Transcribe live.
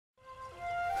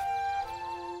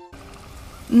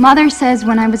Mother says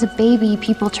when I was a baby,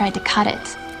 people tried to cut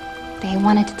it. They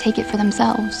wanted to take it for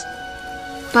themselves.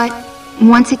 But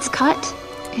once it's cut,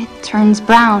 it turns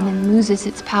brown and loses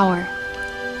its power.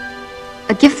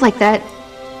 A gift like that,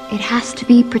 it has to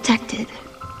be protected.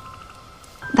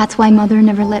 That's why Mother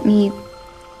never let me...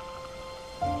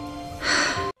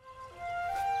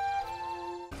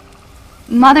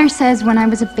 Mother says when I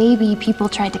was a baby, people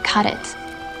tried to cut it.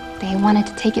 They wanted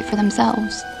to take it for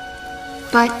themselves.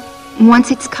 But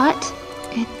once it's cut,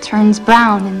 it turns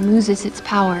brown and loses its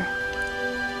power.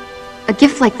 A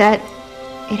gift like that,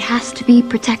 it has to be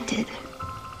protected.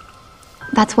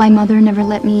 That's why Mother never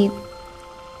let me...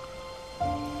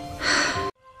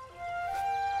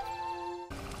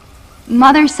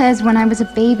 Mother says when I was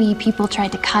a baby, people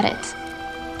tried to cut it.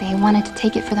 They wanted to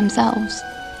take it for themselves.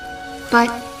 But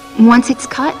once it's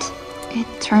cut, it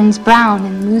turns brown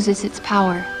and loses its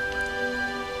power.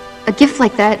 A gift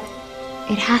like that,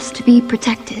 it has to be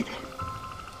protected.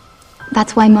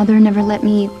 That's why Mother never let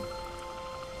me...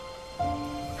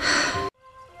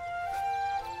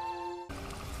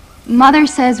 Mother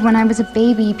says when I was a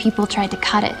baby, people tried to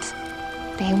cut it.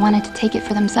 They wanted to take it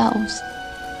for themselves.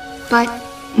 But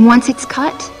once it's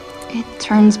cut, it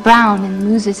turns brown and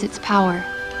loses its power.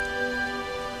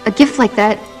 A gift like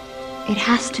that, it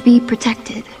has to be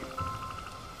protected.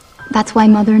 That's why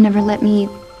Mother never let me...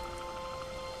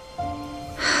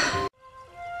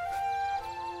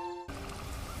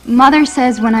 Mother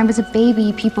says when I was a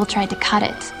baby, people tried to cut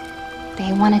it.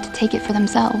 They wanted to take it for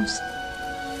themselves.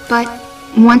 But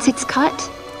once it's cut,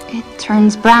 it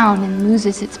turns brown and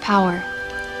loses its power.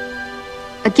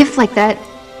 A gift like that,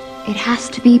 it has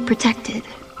to be protected.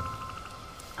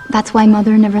 That's why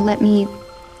Mother never let me...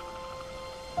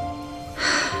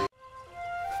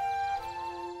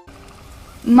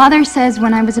 Mother says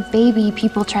when I was a baby,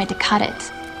 people tried to cut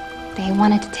it. They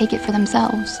wanted to take it for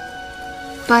themselves.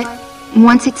 But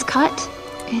once it's cut,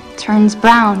 it turns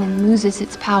brown and loses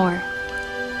its power.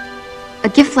 A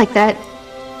gift like that,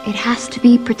 it has to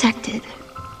be protected.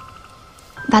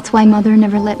 That's why Mother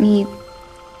never let me...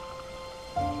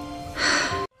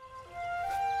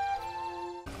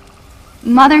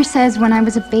 Mother says when I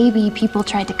was a baby, people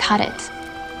tried to cut it.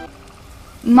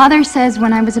 Mother says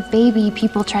when I was a baby,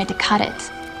 people tried to cut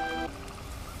it.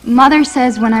 Mother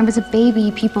says when I was a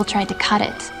baby, people tried to cut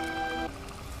it.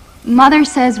 Mother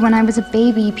says when I was a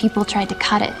baby, people tried to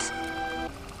cut it.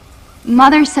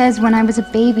 Mother says when I was a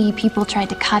baby, people tried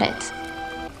to cut it.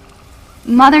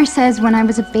 Mother says when I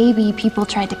was a baby, people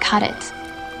tried to cut it.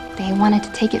 They wanted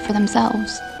to take it for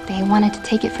themselves. They wanted to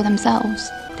take it for themselves.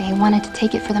 They wanted to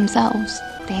take it for themselves.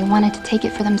 They wanted to take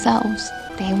it for themselves.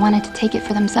 They wanted to take it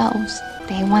for themselves.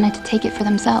 They wanted to take it for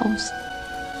themselves.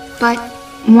 But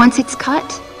once it's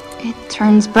cut, it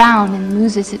turns brown and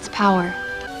loses its power.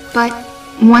 But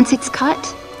once it's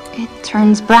cut, it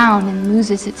turns brown and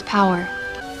loses its power.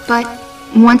 But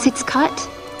once it's cut,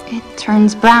 it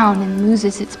turns brown and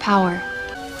loses its power.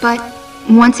 But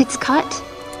once it's cut,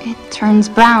 it turns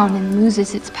brown and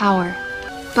loses its power.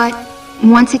 But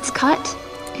once it's cut,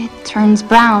 it turns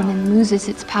brown and loses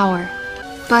its power.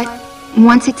 But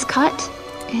once it's cut,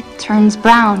 it turns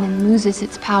brown and loses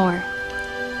its power.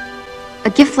 A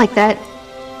gift like that,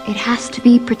 it has to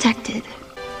be protected.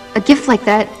 A gift like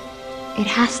that, it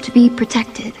has to be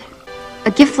protected.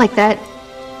 A gift like that,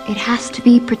 it has to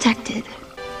be protected.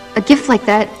 A gift like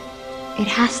that, it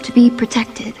has to be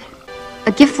protected.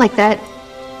 A gift like that,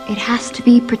 it has to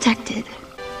be protected.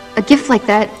 A gift like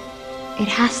that, it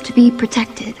has to be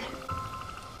protected.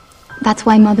 That's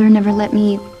why Mother never let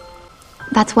me...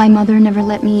 That's why Mother never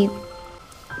let me...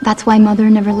 That's why Mother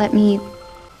never let me...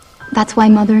 That's why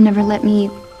Mother never let me...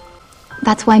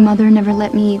 That's why Mother never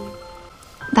let me...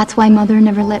 That's why Mother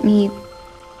never let me...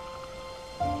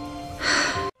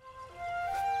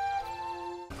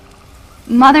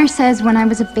 Mother says when I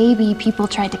was a baby, people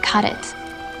tried to cut it.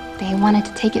 They wanted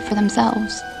to take it for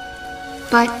themselves.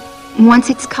 But once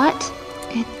it's cut,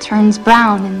 it turns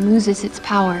brown and loses its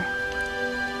power.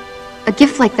 A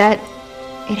gift like that,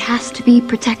 it has to be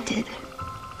protected.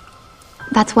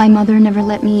 That's why Mother never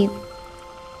let me...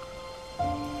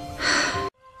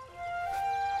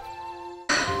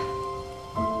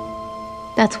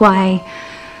 That's why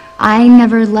I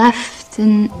never left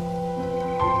and...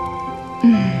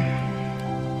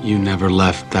 You never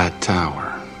left that tower.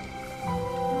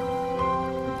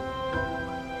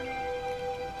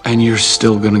 And you're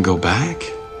still gonna go back?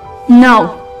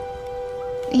 No.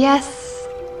 Yes.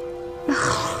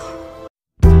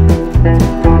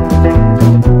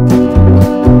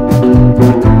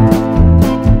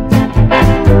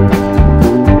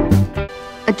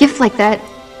 A gift like that,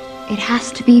 it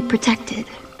has to be protected.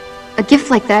 A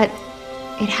gift like that,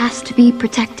 it has to be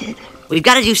protected. We've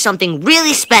got to do something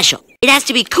really special. It has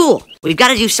to be cool. We've got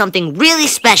to do something really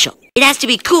special. It has to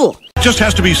be cool. It just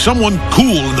has to be someone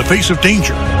cool in the face of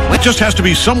danger. It just has to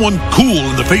be someone cool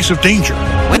in the face of danger.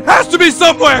 It has to be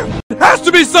somewhere! It has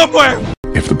to be somewhere!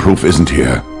 If the proof isn't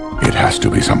here, it has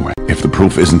to be somewhere. If the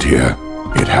proof isn't here,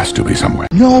 it has to be somewhere.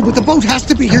 No, but the boat has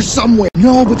to be here somewhere.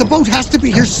 No, but the boat has to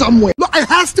be here somewhere. Look, it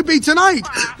has to be tonight.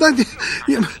 Look,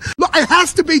 it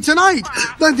has to be tonight.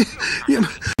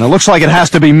 It looks like it has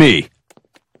to be me.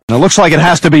 It looks like it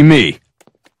has to be me.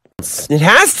 It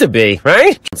has to be,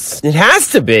 right? It has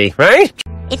to be, right?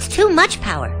 It's too much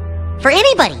power. For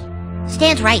anybody.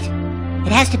 Stands right.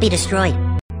 It has to be destroyed.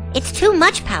 It's too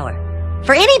much power.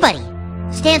 For anybody.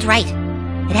 Stands right.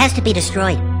 It has to be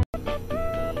destroyed.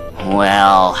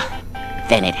 Well,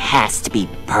 then it has to be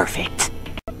perfect.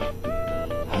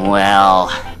 Well,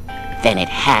 then it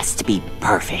has to be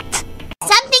perfect.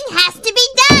 Something has to be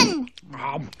done!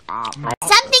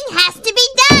 Something has to be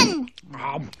done!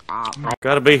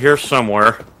 Gotta be here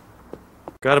somewhere.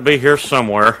 Gotta be here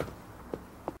somewhere.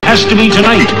 Has to be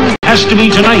tonight. Has to be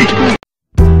tonight.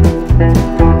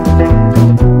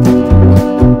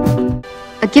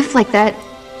 A gift like that,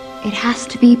 it has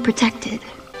to be protected.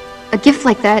 A gift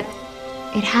like that,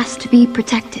 it has to be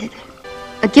protected.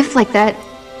 A gift like that,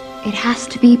 it has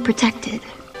to be protected.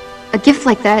 A gift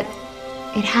like that,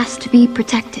 it has to be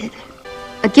protected.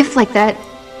 A gift like that,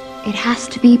 it has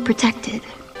to be protected.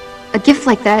 A gift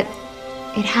like that,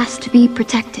 it has to be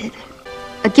protected.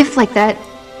 A gift like that,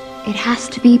 it has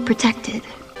to be protected.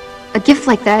 A gift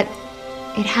like that,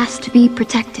 it has to be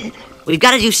protected. We've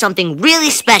got to do something really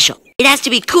special. It has to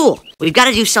be cool. We've got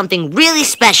to do something really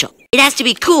special. It has to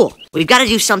be cool. We've got to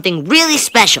do something really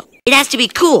special. It has to be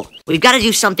cool. We've got to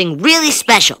do something really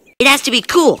special. It has to be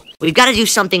cool. We've got to do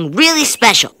something really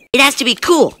special. It has to be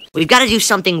cool. We've got to do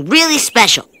something really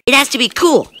special. It has to be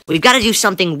cool. We've got to do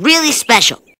something really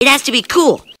special. It has to be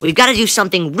cool. We've got to do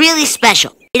something really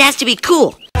special. It has to be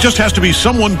cool. It just has to be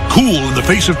someone cool in the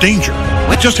face of danger.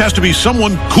 It just has to be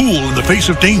someone cool in the face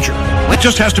of danger. It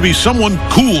just has to be someone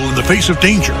cool in the face of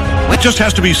danger. It just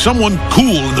has to be someone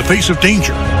cool in the face of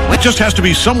danger. It just has to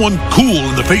be someone cool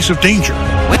in the face of danger.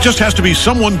 It just has to be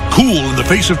someone cool in the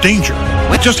face of danger.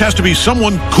 It just has to be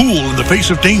someone cool in the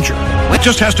face of danger. It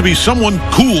just has to be someone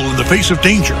cool in the face of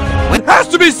danger. It has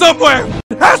to be somewhere!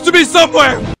 It has to be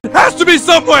somewhere! It has to be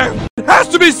somewhere! It has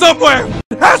to be somewhere!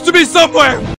 It has to be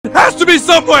somewhere! It has to be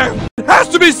somewhere! It has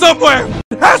to be somewhere!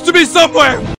 It has to be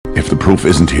somewhere! If the proof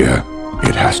isn't here,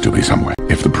 it has to be somewhere.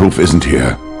 If the proof isn't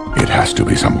here, it has to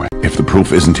be somewhere. If the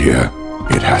proof isn't here,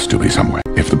 it has to be somewhere.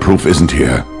 If the proof isn't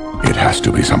here, it has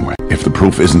to be somewhere. If the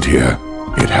proof isn't here,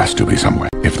 it has to be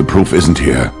somewhere. If the proof isn't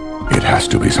here, it has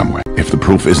to be somewhere. If the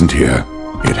proof isn't here,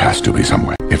 it has to be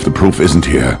somewhere. If the proof isn't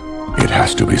here, it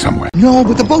has to be somewhere. No,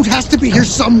 but the boat has to be here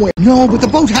somewhere. No, but the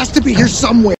boat has to be here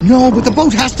somewhere. No, but the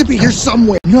boat has to be here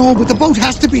somewhere. No, but the boat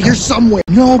has to be here somewhere.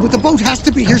 No, but the boat has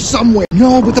to be here somewhere.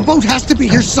 No, but the boat has to be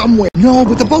here somewhere. No,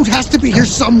 but the boat has to be here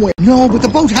somewhere. No, but the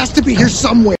boat has to be here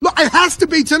somewhere. Look, it has to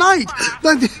be tonight.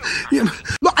 Look,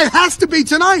 it has to be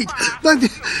tonight. Look,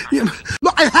 it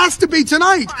has to be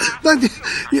tonight. Look,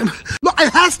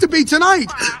 it has to be tonight.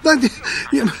 Look,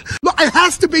 it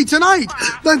has to be tonight.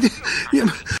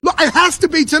 Look, it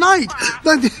has to be tonight.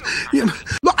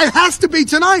 It has to be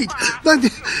tonight.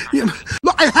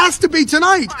 It has to be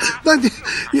tonight.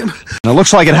 It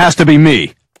looks like it has to be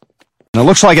me. It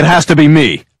looks like it has to be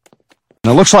me.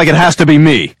 It looks like it has to be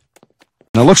me.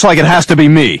 It looks like it has to be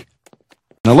me.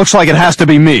 It looks like it has to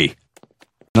be me.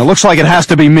 It looks like it has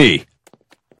to be me.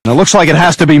 It looks like it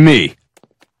has to be me.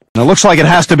 It looks like it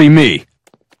has to be me.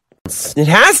 It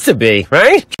has to be,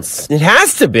 right? It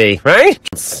has to be, right?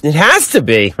 It has to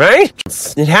be, right?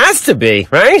 It has to be,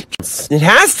 right? It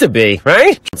has to be,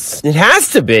 right? It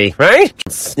has to be, right?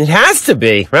 It has to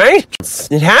be, right?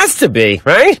 It has to be,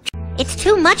 right? It's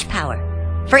too much power.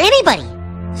 For anybody.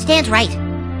 Stands right.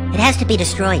 It has to be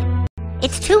destroyed.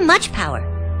 It's too much power.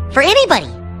 For anybody.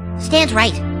 Stands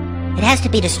right. It has to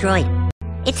be destroyed.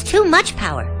 It's too much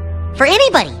power. For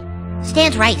anybody.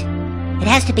 Stands right. It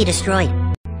has to be destroyed.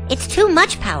 It's too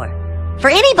much power. For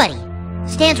anybody.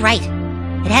 Stands right.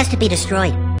 It has to be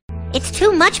destroyed. It's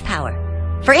too much power.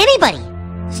 For anybody.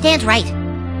 Stands right.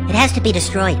 It has to be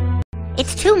destroyed.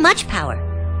 It's too much power.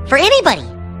 For anybody.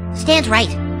 Stands right.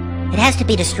 It has to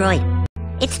be destroyed.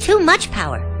 It's too much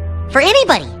power. For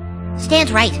anybody.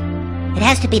 Stands right. It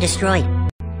has to be destroyed.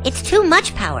 It's too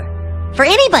much power. For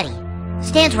anybody.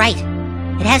 Stands right.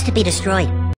 It has to be destroyed.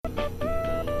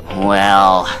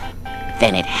 Well,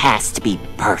 then it has to be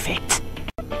perfect.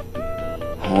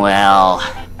 Well,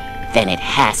 then it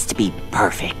has to be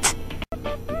perfect.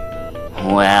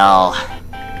 Well,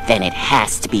 then it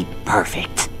has to be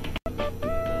perfect.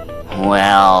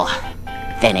 Well,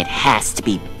 then it has to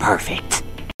be perfect.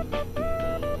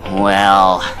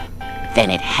 Well, then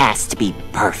it has to be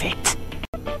perfect.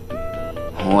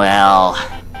 Well,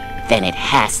 then it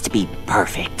has to be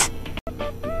perfect.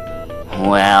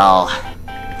 Well,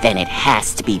 then it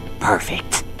has to be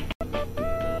perfect.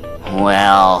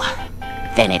 Well,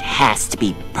 then it has to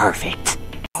be perfect.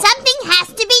 Something has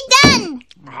to be done.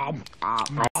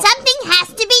 Something has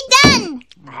to be done.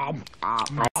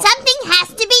 Something has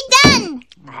to be done.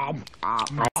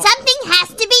 Something has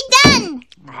to be done.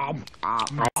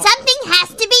 Something has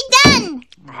to be done.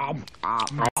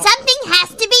 Something has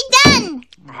to be done.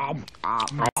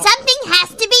 Something has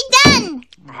to be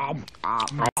done.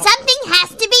 Something has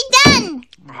to be done.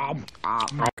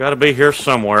 Gotta be here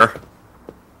somewhere.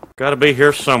 Gotta be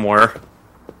here somewhere.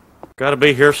 Gotta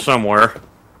be here somewhere.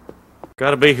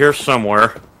 Gotta be here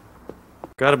somewhere.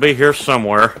 Gotta be here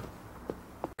somewhere.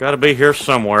 Gotta be here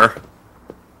somewhere.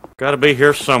 Gotta be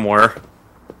here somewhere.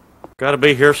 Gotta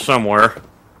be here somewhere.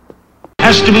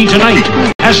 Has to be tonight.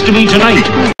 Has to be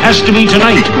tonight. Has to be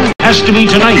tonight. Has to be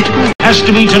tonight. Has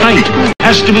to be tonight.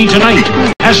 Has to be tonight.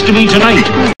 Has to be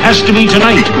tonight. Has to be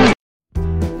tonight.